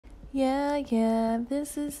Yeah,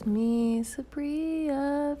 this is me,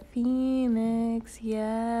 SaBreaPhenix.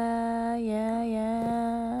 Yeah.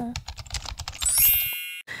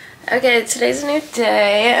 Okay, today's a new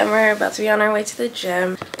day, and we're about to be on our way to the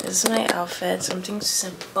gym. This is my outfit, something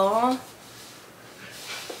simple.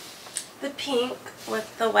 The pink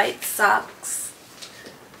with the white socks.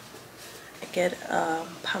 I get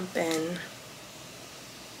pumping.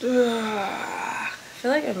 I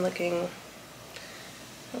feel like I'm looking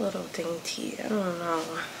a little dainty. I don't know.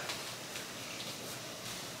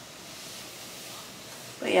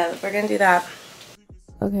 But yeah, we're gonna do that.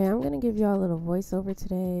 Okay, I'm gonna give y'all a little voiceover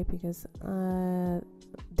today because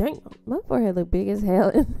dang, my forehead look big as hell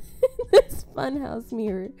in this funhouse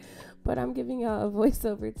mirror. But I'm giving y'all a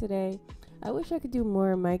voiceover today. I wish I could do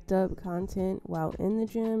more mic'd up content while in the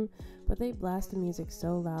gym, but they blast the music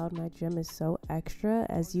so loud. My gym is so extra,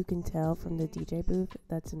 as you can tell from the DJ booth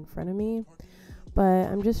that's in front of me.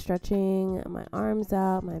 But I'm just stretching my arms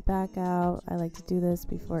out, my back out. I like to do this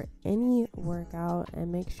before any workout,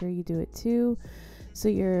 and make sure you do it too, so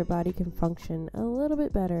your body can function a little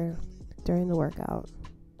bit better during the workout.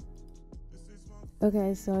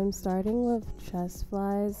 Okay, so I'm starting with chest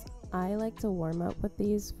flies. I like to warm up with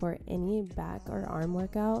these for any back or arm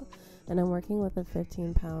workout, and I'm working with the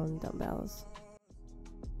 15-pound dumbbells.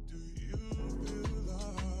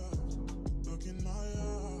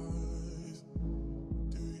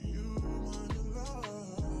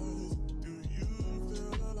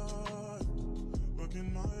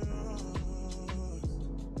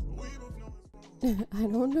 I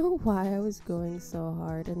don't know why I was going so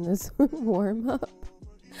hard in this warm-up.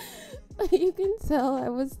 You can tell I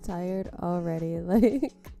was tired already.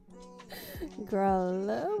 Like,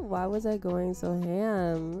 girl, why was I going so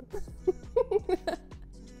ham?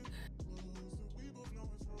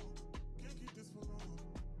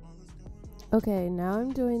 Okay, now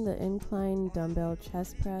I'm doing the incline dumbbell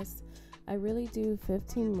chest press. I really do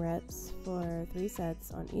 15 reps for 3 sets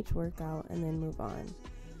on each workout and then move on.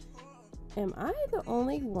 Am I the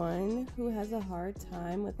only one who has a hard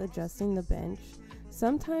time with adjusting the bench?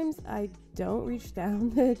 Sometimes I don't reach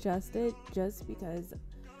down to adjust it just because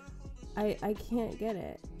I can't get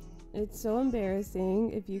it. It's so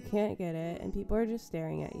embarrassing if you can't get it and people are just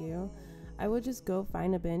staring at you. I would just go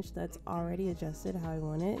find a bench that's already adjusted how I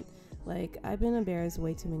want it. Like, I've been embarrassed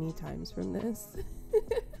way too many times from this.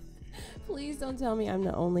 Please don't tell me I'm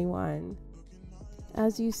the only one.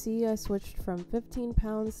 As you see, I switched from 15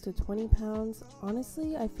 pounds to 20 pounds.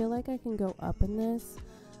 Honestly, I feel like I can go up in this.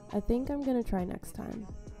 I think I'm gonna try next time.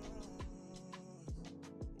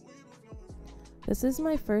 This is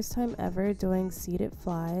my first time ever doing seated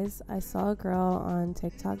flies. I saw a girl on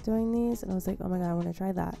TikTok doing these and I was like, oh my god, I want to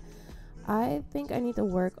try that. I think I need to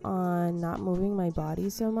work on not moving my body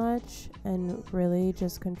so much and really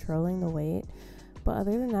just controlling the weight. But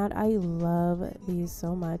other than that, I love these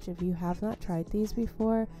so much. If you have not tried these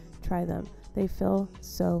before, try them. They feel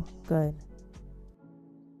so good.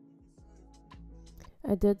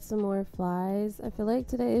 I did some more flies. I feel like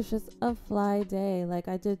today is just a fly day. Like,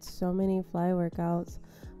 I did so many fly workouts,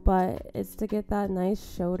 but it's to get that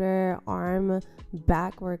nice shoulder, arm,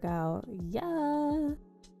 back workout. Yeah.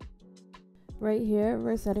 Right here,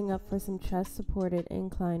 we're setting up for some chest supported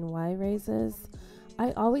incline Y raises.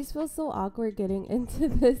 I always feel so awkward getting into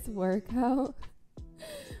this workout,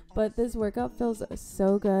 but this workout feels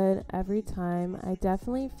so good every time. I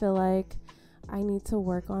definitely feel like I need to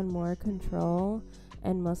work on more control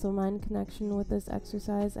and muscle mind connection with this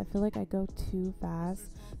exercise. I feel like I go too fast.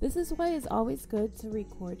 This is why it's always good to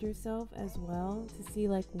record yourself as well to see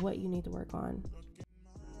like what you need to work on.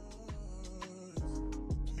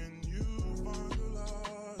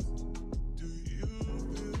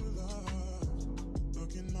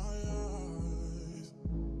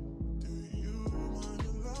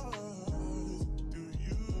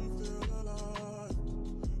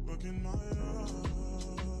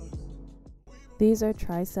 These are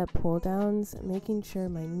tricep pull downs, making sure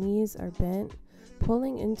my knees are bent,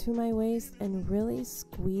 pulling into my waist and really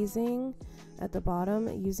squeezing at the bottom,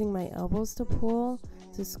 using my elbows to pull,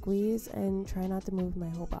 to squeeze, and try not to move my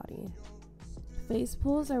whole body. Face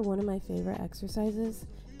pulls are one of my favorite exercises,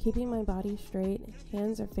 keeping my body straight,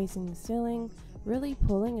 hands are facing the ceiling, really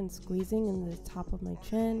pulling and squeezing in the top of my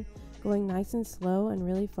chin, going nice and slow and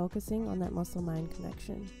really focusing on that muscle mind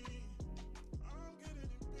connection.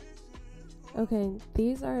 Okay,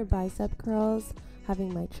 these are bicep curls,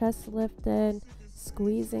 having my chest lifted,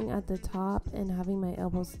 squeezing at the top, and having my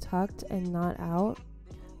elbows tucked and not out.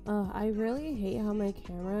 I really hate how my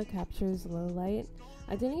camera captures low light.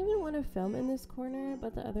 I didn't even want to film in this corner,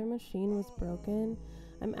 but the other machine was broken.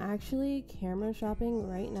 I'm actually camera shopping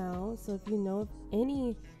right now, so if you know of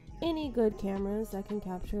any good cameras that can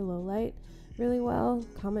capture low light really well,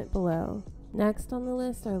 comment below. Next on the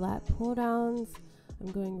list are lat pull downs.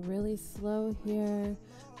 I'm going really slow here,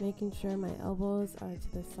 making sure my elbows are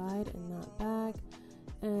to the side and not back,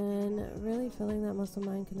 and really feeling that muscle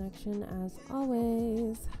mind connection as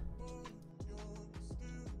always.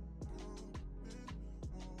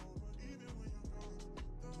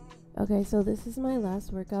 Okay, so this is my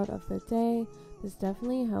last workout of the day. This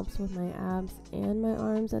definitely helps with my abs and my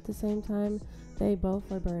arms at the same time. They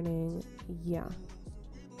both are burning, yeah.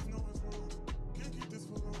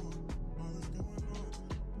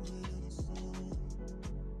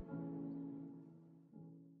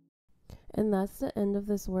 And that's the end of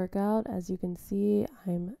this workout. As you can see,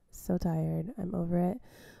 I'm so tired. I'm over it.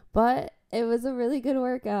 But it was a really good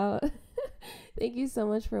workout. Thank you so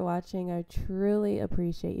much for watching. I truly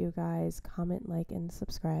appreciate you guys. Comment, like, and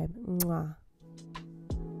subscribe. Mwah.